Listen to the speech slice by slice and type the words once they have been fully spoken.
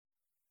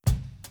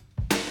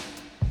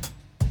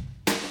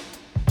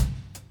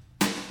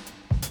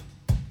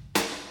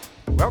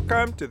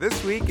Welcome to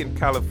This Week in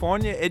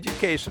California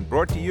Education,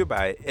 brought to you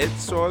by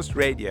EdSource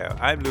Radio.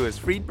 I'm Louis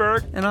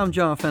Friedberg. And I'm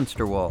John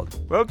Fensterwald.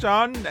 Well,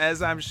 John,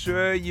 as I'm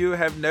sure you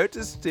have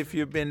noticed if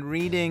you've been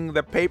reading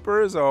the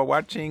papers or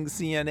watching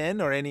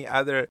CNN or any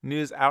other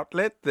news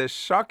outlet, the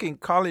shocking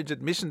college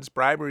admissions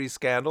bribery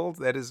scandal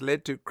that has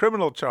led to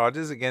criminal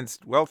charges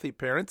against wealthy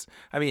parents,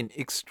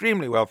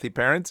 extremely wealthy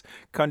parents,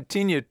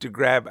 continued to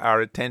grab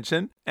our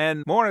attention.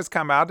 And more has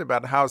come out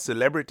about how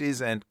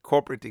celebrities and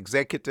corporate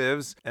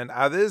executives and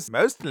others,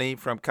 mostly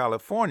from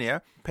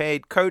California,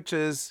 paid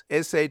coaches,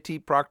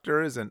 SAT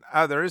proctors, and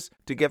others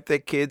to get their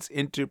kids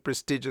into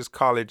prestigious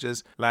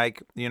colleges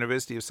like the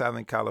University of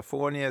Southern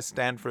California,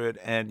 Stanford,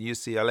 and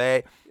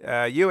UCLA.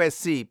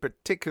 USC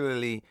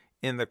particularly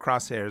in the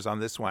crosshairs on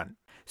this one.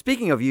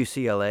 Speaking of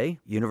UCLA,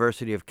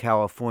 University of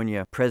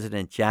California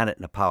President Janet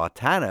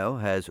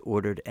Napolitano has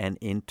ordered an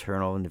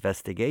internal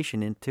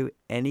investigation into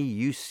any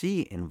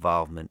UC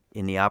involvement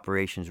in the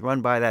operations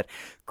run by that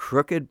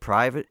crooked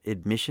private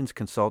admissions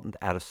consultant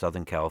out of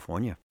Southern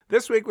California.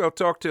 This week, we'll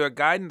talk to a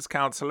guidance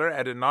counselor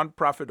at a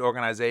nonprofit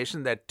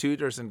organization that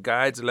tutors and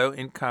guides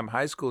low-income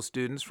high school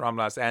students from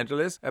Los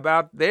Angeles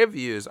about their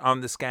views on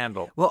the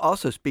scandal. We'll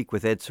also speak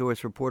with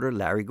EdSource reporter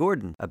Larry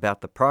Gordon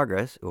about the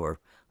progress, or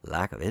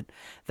lack of it,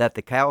 that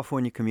the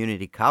California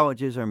community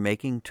colleges are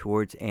making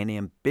towards an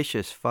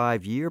ambitious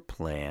 5-year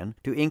plan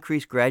to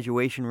increase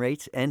graduation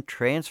rates and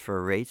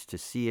transfer rates to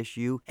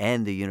CSU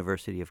and the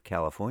University of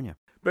California.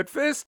 But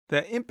first,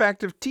 the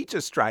impact of teacher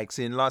strikes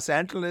in Los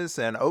Angeles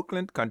and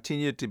Oakland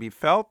continued to be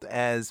felt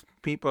as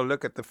people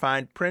look at the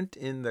fine print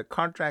in the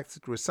contracts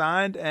that were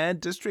signed and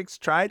districts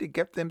try to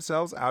get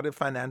themselves out of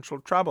financial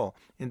trouble.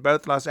 In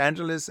both Los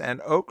Angeles and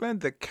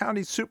Oakland, the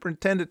county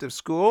superintendent of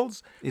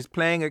schools is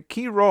playing a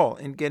key role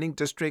in getting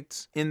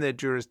districts in their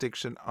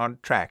jurisdiction on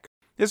track.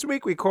 This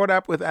week, we caught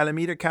up with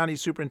Alameda County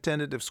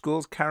Superintendent of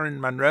Schools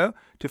Karen Monroe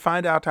to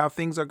find out how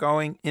things are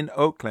going in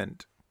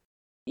Oakland.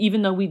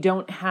 Even though we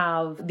don't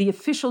have the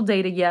official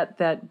data yet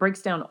that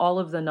breaks down all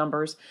of the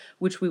numbers,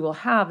 which we will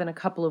have in a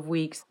couple of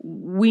weeks,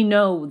 we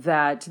know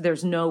that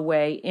there's no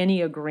way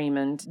any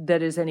agreement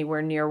that is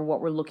anywhere near what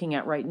we're looking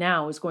at right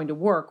now is going to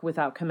work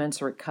without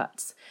commensurate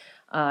cuts.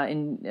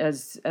 And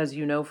as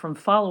you know from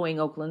following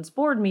Oakland's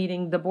board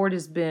meeting, the board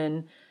has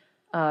been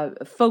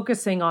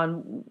focusing on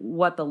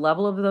what the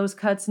level of those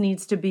cuts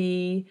needs to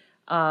be,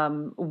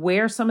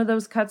 where some of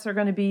those cuts are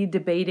going to be,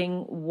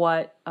 debating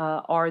what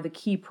are the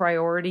key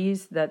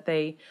priorities that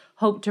they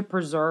hope to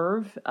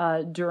preserve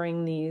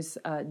during these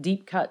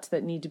deep cuts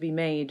that need to be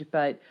made.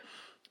 But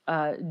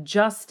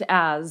just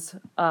as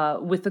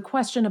with the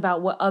question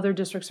about what other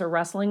districts are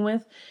wrestling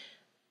with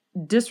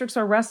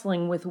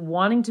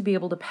wanting to be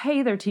able to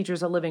pay their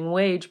teachers a living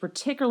wage,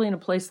 particularly in a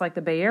place like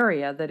the Bay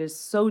Area that is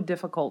so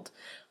difficult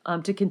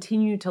to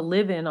continue to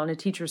live in on a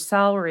teacher's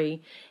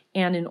salary.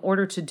 And in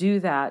order to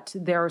do that,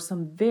 there are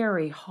some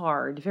very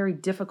hard, very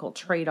difficult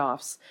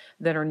trade-offs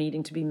that are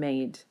needing to be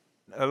made.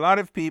 A lot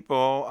of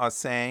people are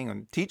saying,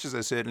 and teachers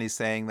are certainly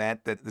saying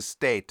that the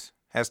state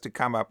has to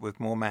come up with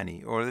more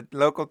money, or that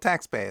local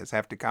taxpayers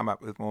have to come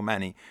up with more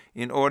money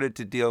in order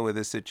to deal with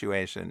the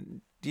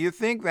situation. Do you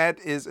think that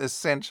is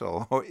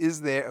essential, or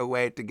is there a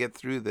way to get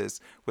through this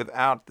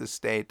without the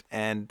state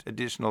and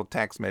additional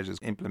tax measures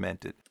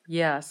implemented?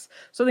 Yes.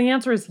 So the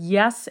answer is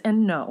yes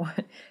and no.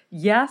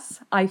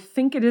 Yes, I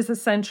think it is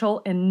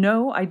essential, and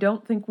no, I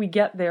don't think we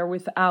get there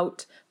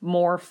without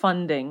more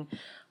funding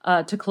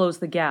to close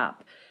the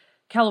gap.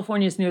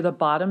 California is near the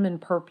bottom in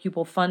per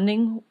pupil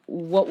funding.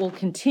 What we'll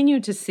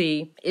continue to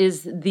see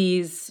is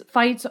these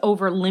fights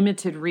over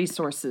limited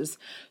resources.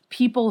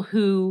 People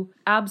who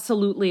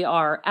absolutely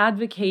are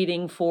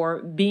advocating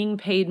for being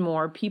paid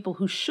more, people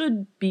who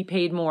should be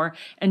paid more,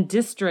 and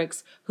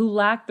districts who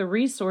lack the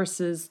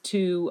resources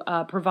to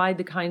provide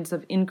the kinds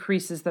of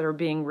increases that are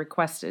being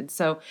requested.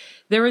 So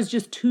there is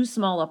just too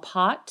small a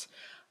pot.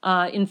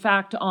 In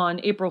fact,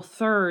 on April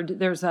 3rd,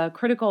 there's a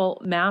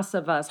critical mass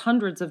of us,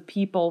 hundreds of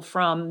people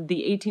from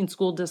the 18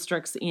 school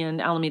districts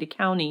in Alameda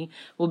County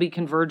will be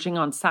converging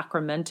on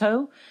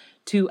Sacramento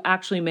to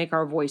actually make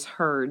our voice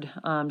heard.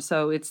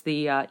 So it's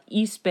the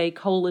East Bay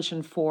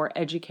Coalition for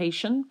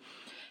Education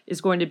is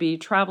going to be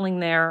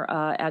traveling there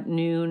at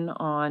noon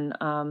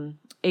on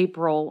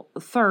April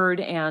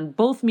 3rd, and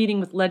both meeting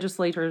with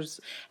legislators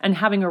and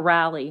having a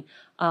rally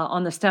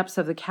on the steps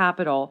of the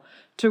Capitol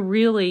to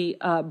really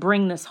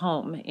bring this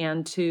home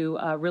and to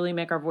really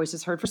make our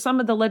voices heard for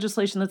some of the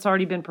legislation that's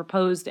already been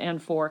proposed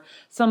and for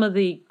some of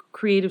the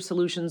creative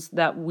solutions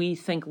that we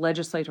think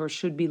legislators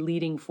should be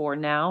leading for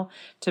now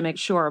to make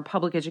sure our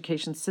public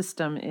education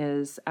system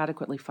is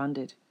adequately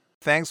funded.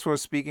 Thanks for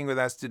speaking with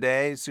us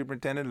today,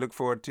 Superintendent. Look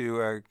forward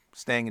to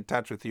staying in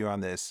touch with you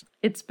on this.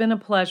 It's been a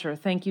pleasure.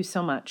 Thank you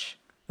so much.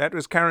 That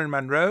was Karen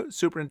Monroe,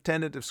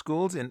 Superintendent of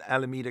Schools in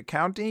Alameda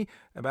County,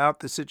 about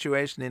the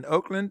situation in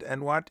Oakland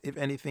and what, if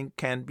anything,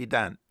 can be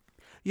done.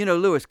 You know,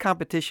 Louis,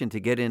 competition to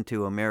get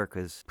into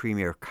America's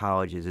premier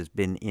colleges has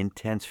been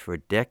intense for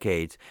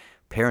decades.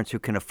 Parents who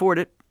can afford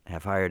it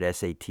have hired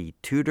SAT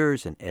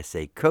tutors and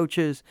essay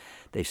coaches.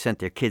 They've sent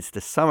their kids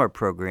to summer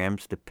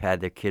programs to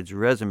pad their kids'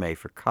 resume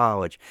for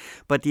college.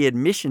 But the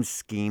admissions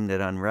scheme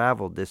that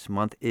unraveled this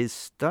month is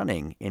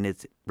stunning in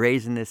its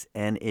brazenness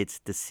and its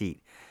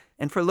deceit.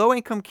 And for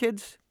low-income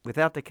kids,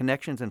 without the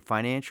connections and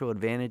financial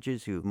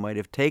advantages who might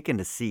have taken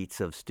the seats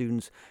of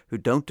students who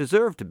don't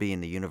deserve to be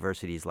in the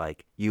universities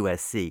like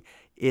USC,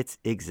 it's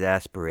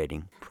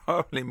exasperating.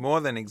 Probably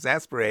more than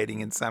exasperating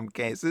in some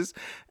cases.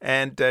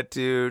 And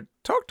to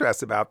talk to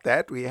us about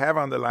that, we have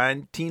on the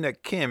line Tina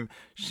Kim.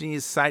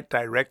 She's site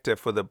director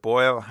for the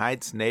Boyle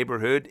Heights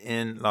neighborhood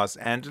in Los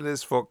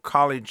Angeles for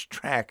College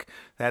Track.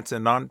 That's a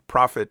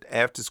nonprofit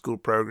after-school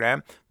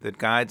program that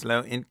guides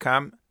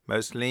low-income,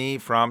 mostly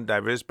from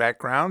diverse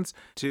backgrounds,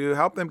 to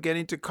help them get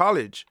into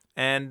college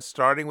and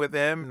starting with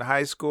them in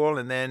high school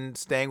and then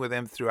staying with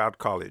them throughout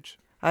college.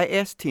 I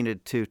asked Tina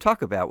to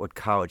talk about what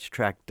College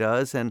Track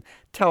does and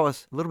tell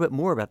us a little bit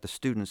more about the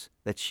students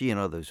that she and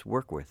others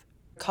work with.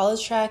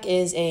 College Track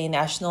is a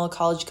national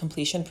college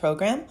completion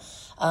program.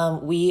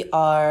 We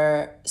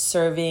are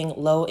serving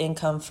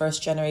low-income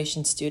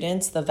first-generation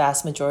students. The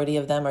vast majority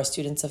of them are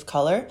students of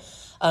color.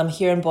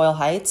 Here in Boyle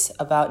Heights,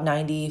 about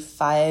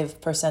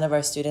 95% of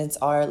our students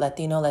are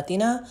Latino,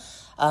 Latina.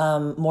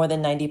 More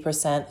than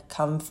 90%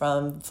 come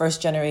from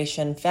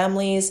first-generation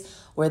families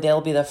where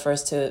they'll be the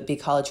first to be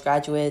college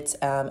graduates,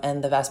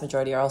 and the vast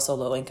majority are also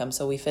low income.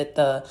 So we fit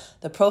the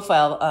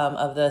profile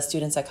of the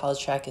students that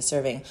College Track is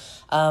serving.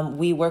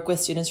 We work with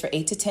students for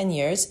 8 to 10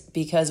 years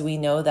because we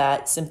know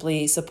that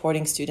simply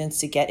supporting students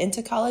to get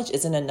into college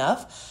isn't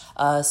enough.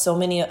 So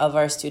many of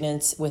our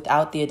students,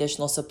 without the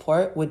additional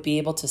support, would be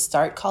able to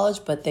start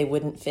college, but they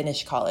wouldn't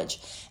finish college.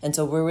 And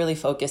so we're really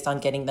focused on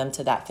getting them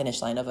to that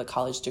finish line of a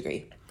college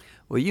degree.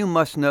 Well, you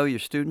must know your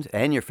students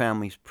and your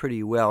families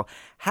pretty well.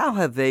 How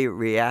have they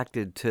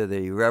reacted to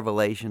the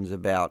revelations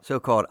about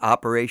so-called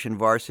Operation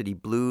Varsity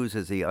Blues,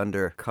 as the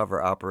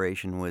undercover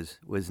operation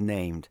was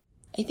named?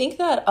 I think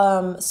that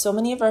so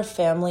many of our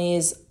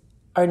families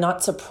are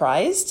not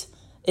surprised.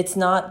 It's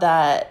not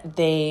that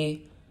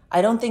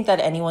I don't think that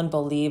anyone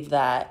believed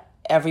that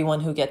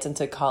everyone who gets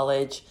into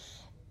college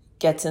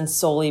gets in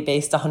solely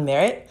based on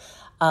merit.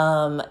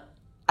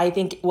 I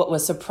think what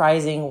was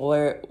surprising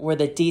were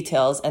the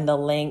details and the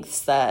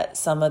lengths that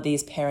some of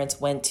these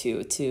parents went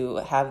to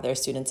have their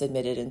students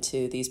admitted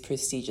into these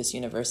prestigious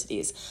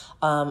universities.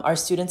 Our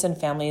students and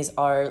families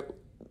are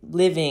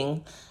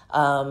living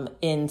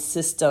in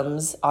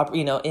systems,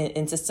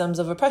 in systems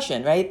of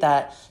oppression, right?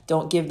 That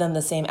don't give them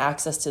the same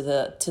access to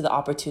the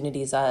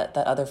opportunities that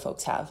other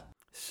folks have.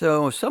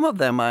 So some of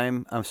them,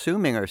 I'm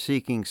assuming, are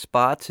seeking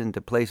spots into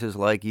places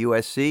like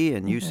USC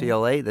and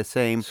UCLA, the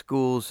same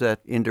schools that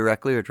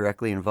indirectly or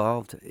directly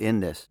involved in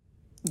this.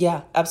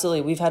 Yeah,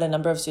 absolutely. We've had a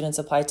number of students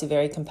apply to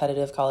very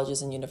competitive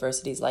colleges and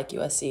universities like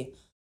USC.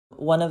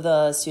 One of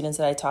the students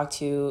that I talked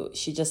to,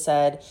 she just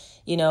said,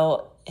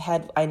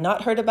 had I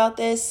not heard about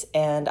this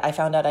and I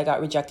found out I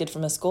got rejected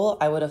from a school,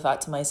 I would have thought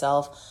to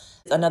myself,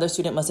 another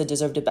student must have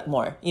deserved a bit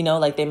more,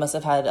 like they must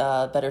have had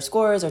better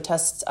scores or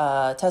test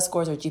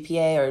scores or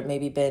GPA, or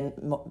maybe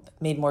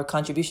made more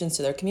contributions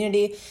to their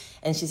community.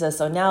 And she says,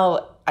 so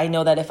now I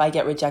know that if I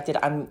get rejected,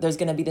 there's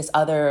going to be this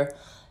other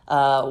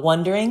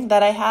wondering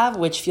that I have,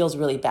 which feels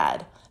really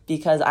bad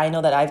because I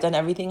know that I've done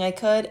everything I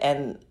could.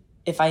 And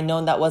if I'd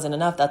known that wasn't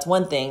enough, that's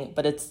one thing,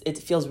 but it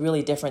feels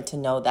really different to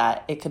know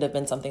that it could have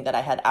been something that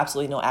I had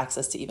absolutely no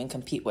access to even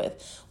compete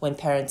with when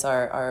parents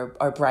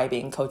are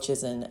bribing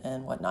coaches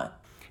and whatnot.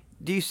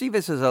 Do you see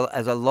this as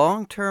a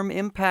long-term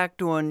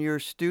impact on your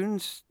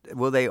students?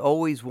 Will they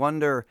always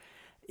wonder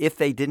if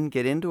they didn't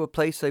get into a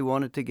place they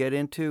wanted to get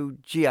into?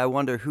 Gee, I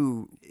wonder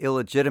who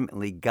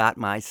illegitimately got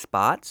my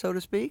spot, so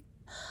to speak?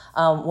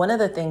 One of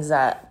the things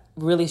that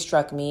really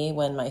struck me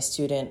when my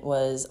student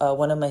was,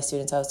 one of my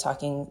students I was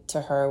talking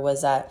to her,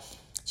 was that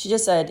she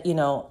just said,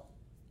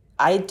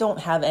 I don't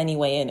have any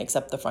way in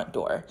except the front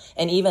door.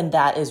 And even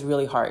that is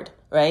really hard,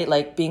 right?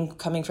 Like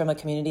coming from a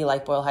community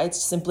like Boyle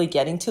Heights, simply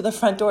getting to the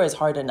front door is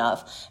hard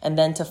enough. And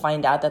then to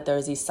find out that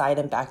there's these side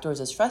and back doors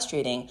is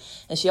frustrating.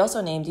 And she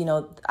also named,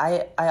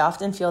 I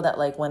often feel that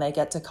like when I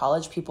get to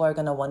college, people are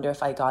going to wonder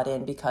if I got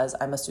in because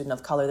I'm a student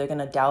of color. They're going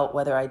to doubt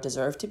whether I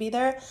deserve to be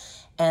there.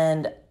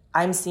 And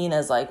I'm seen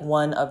as like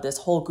one of this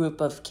whole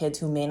group of kids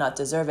who may not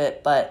deserve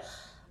it, but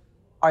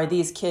are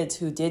these kids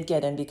who did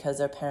get in because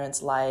their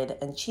parents lied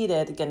and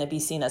cheated going to be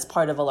seen as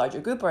part of a larger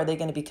group, or are they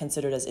going to be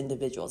considered as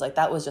individuals? Like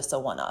that was just a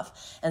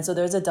one-off. And so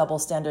there's a double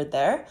standard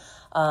there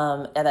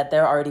and that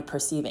they're already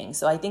perceiving.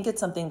 So I think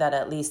it's something that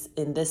at least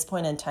in this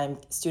point in time,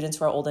 students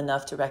who are old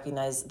enough to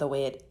recognize the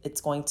way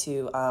it's going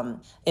to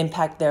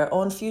impact their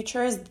own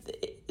futures,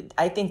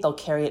 I think they'll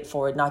carry it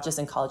forward, not just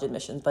in college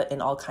admissions, but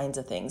in all kinds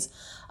of things.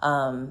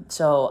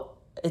 So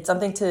it's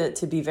something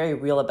to be very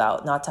real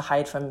about, not to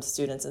hide from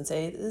students and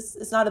say,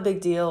 it's not a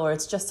big deal or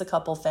it's just a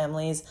couple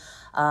families.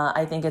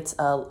 I think it's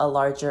a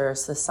larger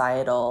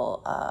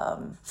societal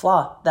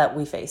flaw that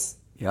we face.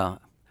 Yeah.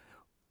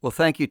 Well,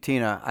 thank you,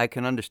 Tina. I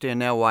can understand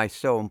now why it's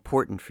so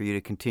important for you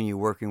to continue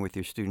working with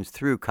your students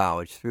through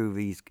college, through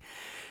these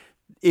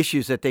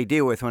issues that they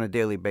deal with on a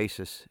daily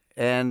basis.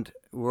 And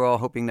we're all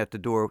hoping that the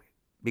door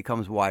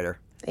becomes wider.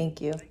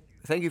 Thank you.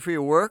 Thank you for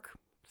your work.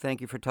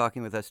 Thank you for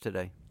talking with us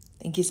today.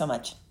 Thank you so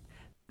much.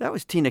 That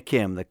was Tina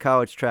Kim, the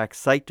College Track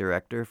Site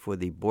Director for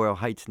the Boyle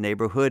Heights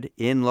neighborhood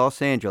in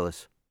Los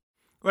Angeles.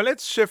 Well,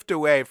 let's shift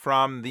away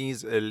from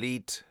these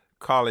elite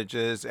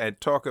colleges and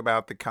talk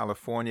about the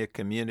California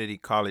community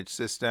college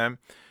system,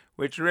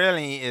 which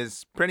really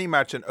is pretty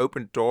much an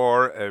open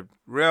door, a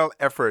real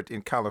effort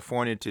in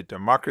California to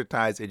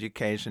democratize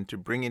education, to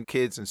bring in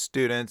kids and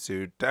students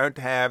who don't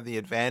have the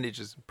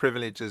advantages and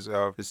privileges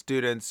of the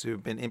students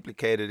who've been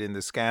implicated in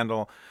the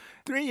scandal.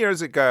 3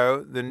 years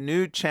ago, the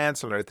new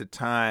chancellor at the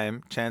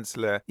time,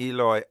 Chancellor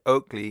Eloy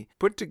Oakley,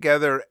 put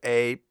together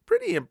a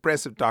pretty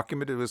impressive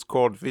document. It was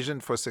called Vision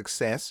for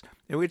Success,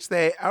 in which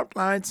they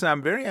outlined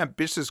some very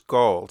ambitious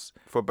goals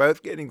for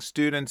both getting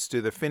students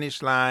to the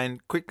finish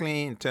line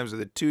quickly in terms of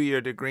the 2-year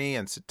degree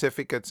and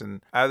certificates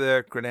and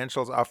other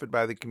credentials offered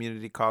by the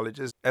community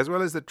colleges, as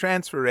well as the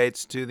transfer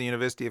rates to the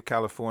University of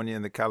California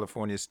and the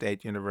California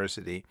State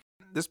University.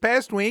 This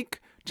past week,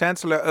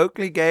 Chancellor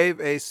Oakley gave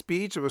a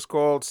speech. It was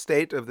called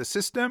State of the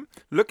System,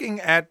 looking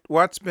at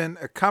what's been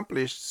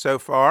accomplished so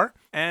far.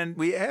 And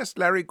we asked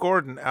Larry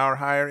Gordon, our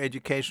higher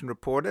education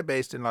reporter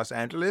based in Los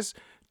Angeles,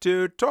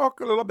 to talk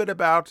a little bit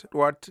about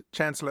what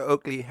Chancellor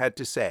Oakley had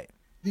to say.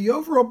 The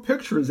overall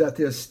picture is that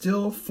they're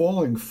still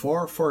falling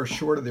far, far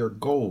short of their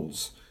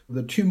goals.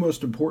 The two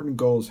most important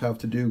goals have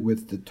to do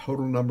with the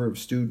total number of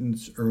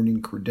students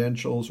earning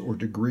credentials or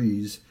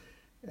degrees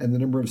and the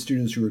number of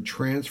students who are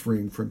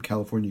transferring from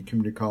California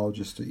community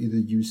colleges to either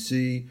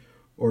UC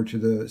or to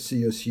the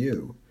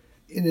CSU.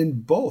 And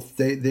in both,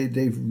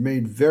 they've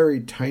made very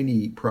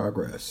tiny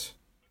progress.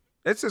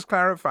 Let's just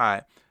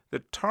clarify.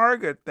 The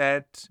target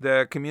that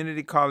the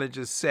community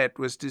colleges set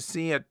was to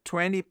see a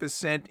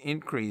 20%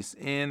 increase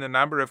in the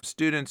number of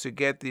students who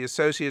get the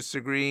associate's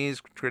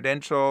degrees,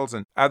 credentials,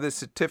 and other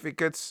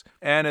certificates,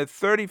 and a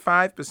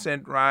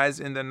 35%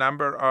 rise in the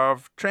number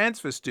of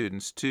transfer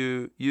students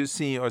to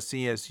UC or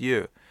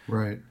CSU.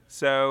 Right.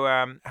 So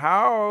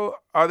how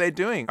are they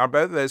doing on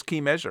both of those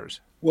key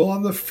measures? Well,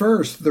 on the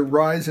first, the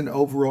rise in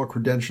overall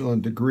credential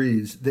and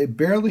degrees, they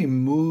barely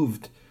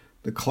moved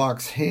the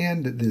clock's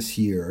hand this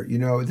year. You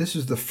know, this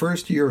is the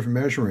first year of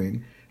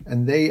measuring,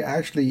 and they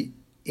actually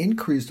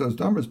increased those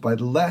numbers by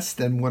less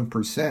than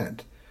 1%,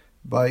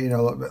 by,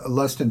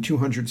 less than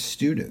 200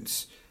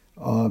 students.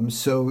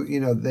 So,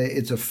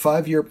 it's a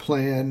 5-year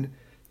plan.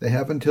 They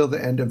have until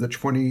the end of the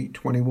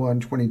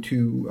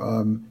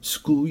 2021-22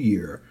 school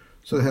year.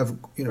 So they have,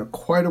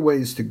 quite a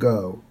ways to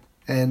go.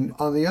 And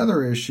on the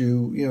other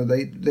issue,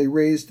 they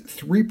raised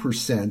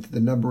 3% the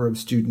number of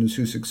students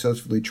who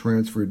successfully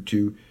transferred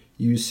to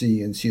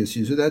UC and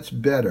CSU. So that's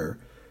better.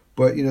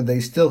 But, they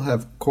still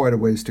have quite a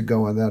ways to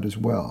go on that as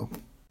well.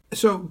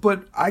 So,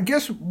 but I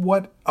guess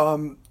what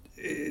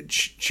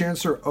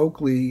Chancellor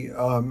Oakley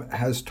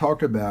has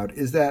talked about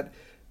is that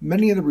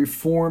many of the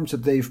reforms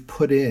that they've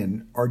put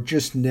in are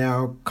just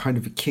now kind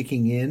of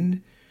kicking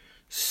in,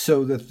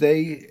 so that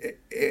they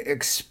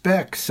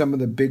expect some of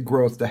the big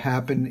growth to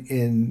happen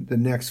in the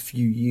next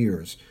few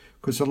years.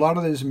 Because a lot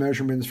of these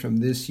measurements from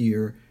this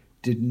year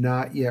did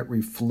not yet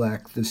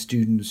reflect the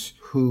students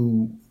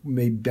who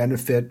may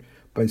benefit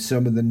by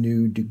some of the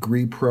new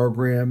degree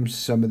programs,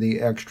 some of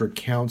the extra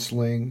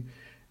counseling,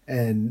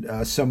 and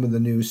some of the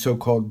new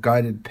so-called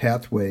guided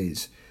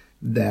pathways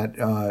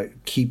that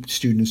keep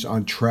students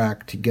on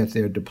track to get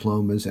their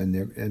diplomas and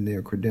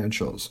their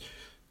credentials.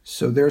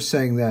 So they're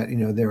saying that,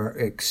 they're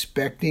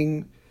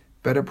expecting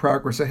better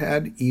progress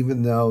ahead,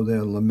 even though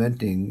they're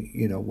lamenting,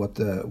 what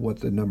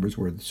the numbers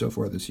were so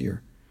far this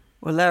year.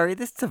 Well, Larry,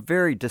 this is a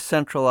very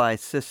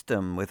decentralized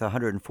system with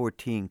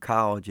 114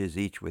 colleges,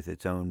 each with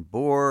its own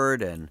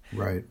board. And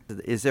right.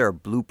 Is there a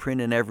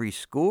blueprint in every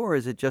school, or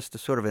is it just a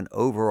sort of an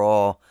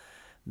overall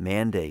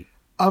mandate?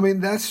 I mean,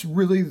 that's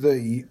really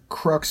the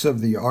crux of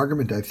the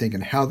argument, I think,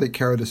 and how they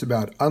carry this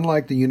about.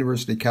 Unlike the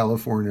University of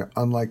California,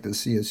 unlike the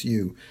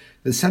CSU,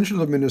 the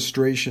central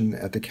administration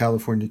at the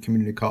California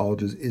community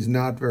colleges is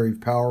not very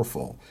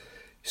powerful.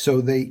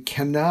 So they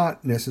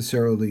cannot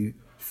necessarily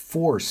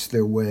force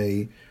their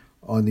way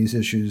on these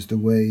issues the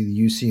way the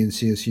UC and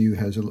CSU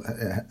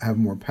have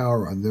more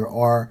power on. There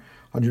are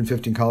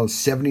 115 colleges,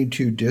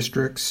 72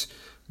 districts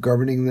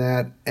governing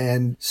that,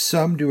 and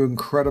some do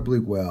incredibly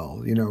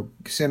well.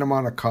 Santa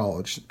Monica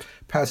College,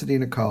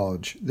 Pasadena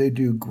College, they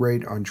do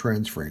great on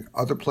transferring.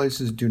 Other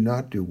places do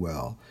not do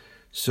well.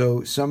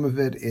 So some of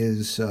it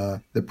is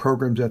the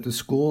programs at the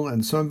school,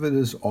 and some of it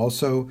is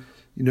also,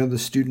 the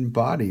student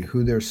body,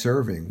 who they're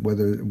serving,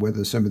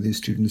 whether some of these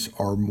students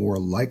are more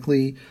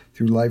likely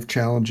through life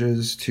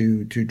challenges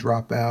to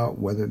drop out,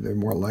 whether they're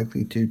more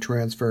likely to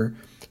transfer.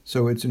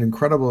 So it's an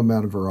incredible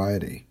amount of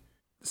variety.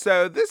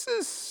 So this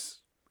is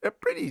a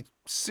pretty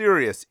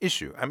serious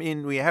issue. I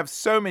mean, we have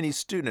so many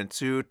students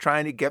who are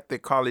trying to get their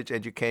college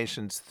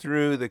educations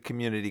through the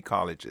community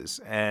colleges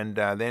and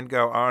then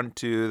go on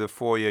to the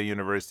four-year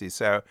university.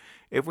 So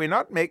if we're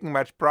not making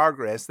much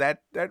progress,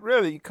 that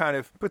really kind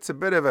of puts a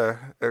bit of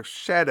a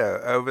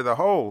shadow over the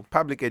whole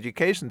public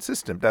education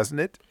system, doesn't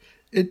it?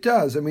 It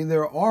does. I mean,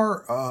 there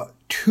are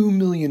 2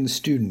 million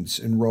students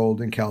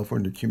enrolled in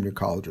California community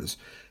colleges.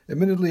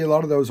 Admittedly, a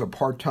lot of those are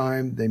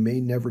part-time. They may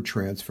never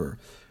transfer.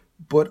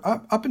 But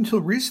up until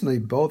recently,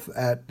 both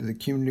at the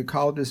community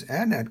colleges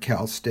and at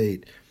Cal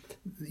State,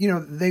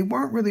 they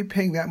weren't really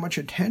paying that much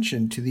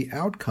attention to the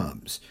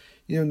outcomes.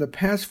 In the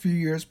past few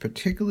years,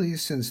 particularly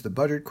since the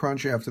budget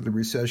crunch after the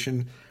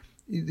recession,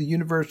 the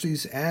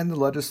universities and the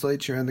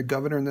legislature and the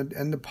governor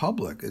and the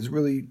public is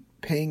really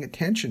paying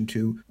attention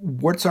to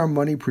what's our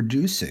money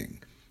producing,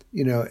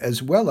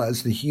 as well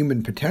as the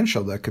human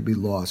potential that could be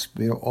lost,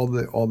 all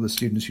the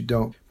students who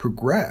don't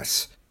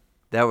progress.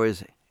 That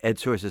was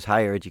EdSource's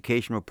higher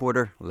education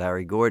reporter,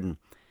 Larry Gordon.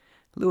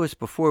 Louis,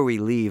 before we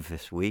leave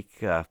this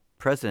week,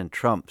 President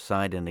Trump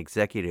signed an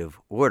executive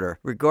order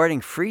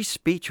regarding free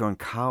speech on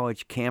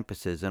college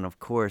campuses. And of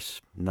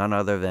course, none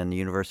other than the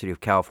University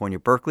of California,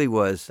 Berkeley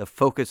was the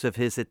focus of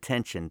his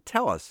attention.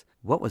 Tell us,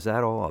 what was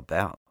that all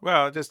about?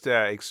 Well, just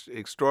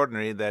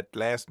extraordinary that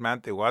last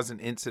month there was an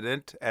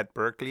incident at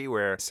Berkeley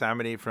where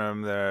somebody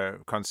from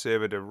the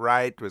conservative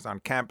right was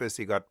on campus.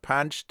 He got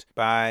punched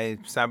by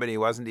somebody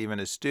who wasn't even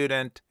a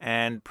student,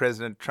 and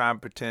President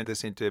Trump turned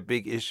this into a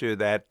big issue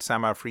that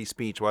somehow free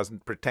speech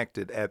wasn't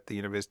protected at the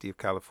University of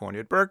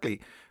California at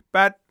Berkeley.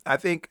 But I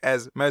think,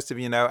 as most of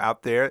you know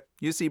out there,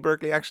 UC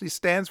Berkeley actually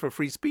stands for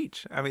free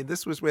speech. I mean,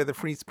 this was where the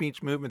free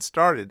speech movement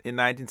started in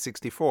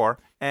 1964.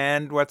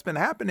 And what's been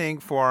happening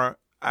for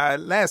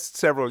last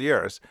several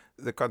years,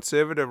 the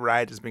conservative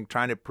right has been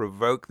trying to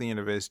provoke the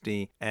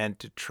university and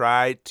to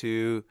try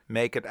to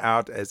make it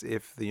out as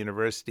if the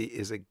university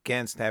is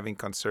against having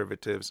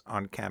conservatives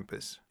on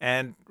campus.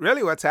 And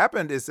really what's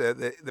happened is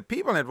the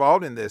people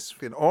involved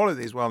in all of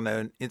these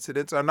well-known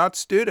incidents are not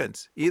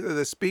students, either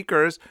the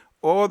speakers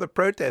or the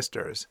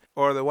protesters,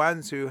 or the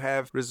ones who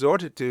have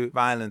resorted to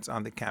violence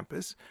on the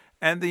campus.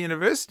 And the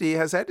university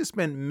has had to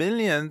spend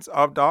millions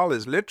of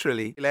dollars,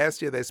 literally.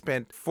 Last year they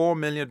spent $4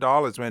 million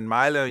when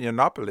Milo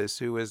Yiannopoulos,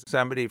 who was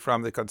somebody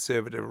from the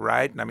conservative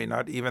right,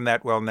 not even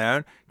that well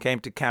known, came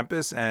to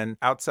campus, and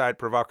outside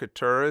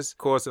provocateurs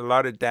caused a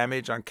lot of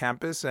damage on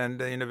campus, and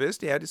the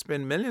university had to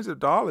spend millions of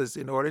dollars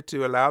in order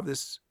to allow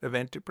this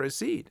event to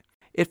proceed.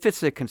 It fits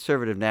the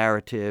conservative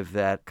narrative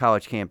that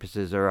college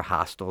campuses are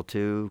hostile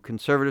to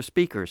conservative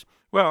speakers.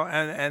 Well,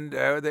 and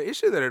the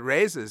issue that it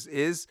raises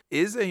is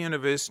a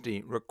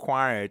university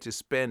required to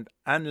spend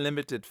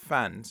unlimited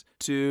funds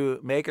to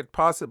make it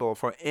possible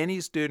for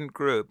any student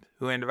group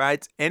who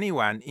invites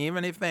anyone,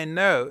 even if they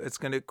know it's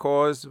going to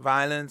cause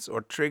violence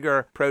or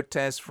trigger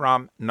protests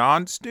from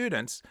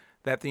non-students,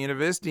 that the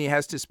university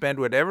has to spend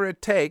whatever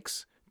it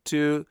takes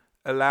to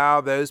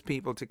allow those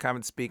people to come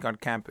and speak on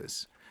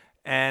campus.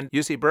 And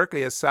UC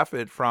Berkeley has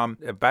suffered from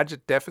a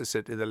budget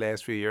deficit in the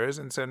last few years,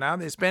 and so now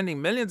they're spending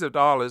millions of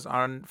dollars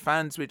on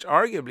funds which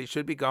arguably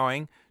should be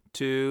going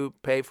to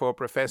pay for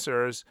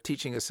professors,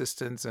 teaching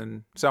assistants,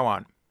 and so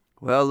on.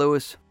 Well,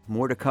 Louis,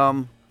 more to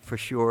come, for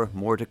sure,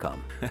 more to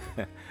come.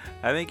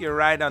 I think you're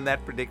right on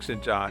that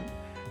prediction, John.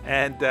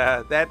 And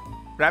that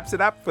wraps it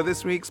up for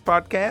this week's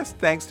podcast.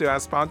 Thanks to our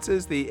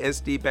sponsors, the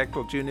S.D.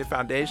 Bechtel Jr.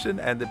 Foundation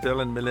and the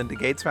Bill and Melinda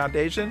Gates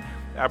Foundation.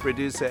 Our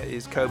producer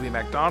is Kobe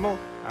McDonald.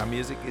 Our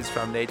music is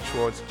from Nate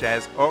Schwartz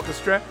Jazz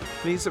Orchestra.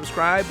 Please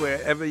subscribe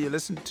wherever you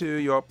listen to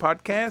your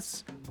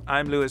podcasts.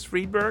 I'm Louis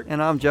Friedberg.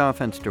 And I'm John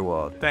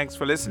Fensterwald. Thanks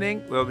for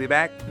listening. We'll be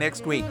back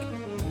next week.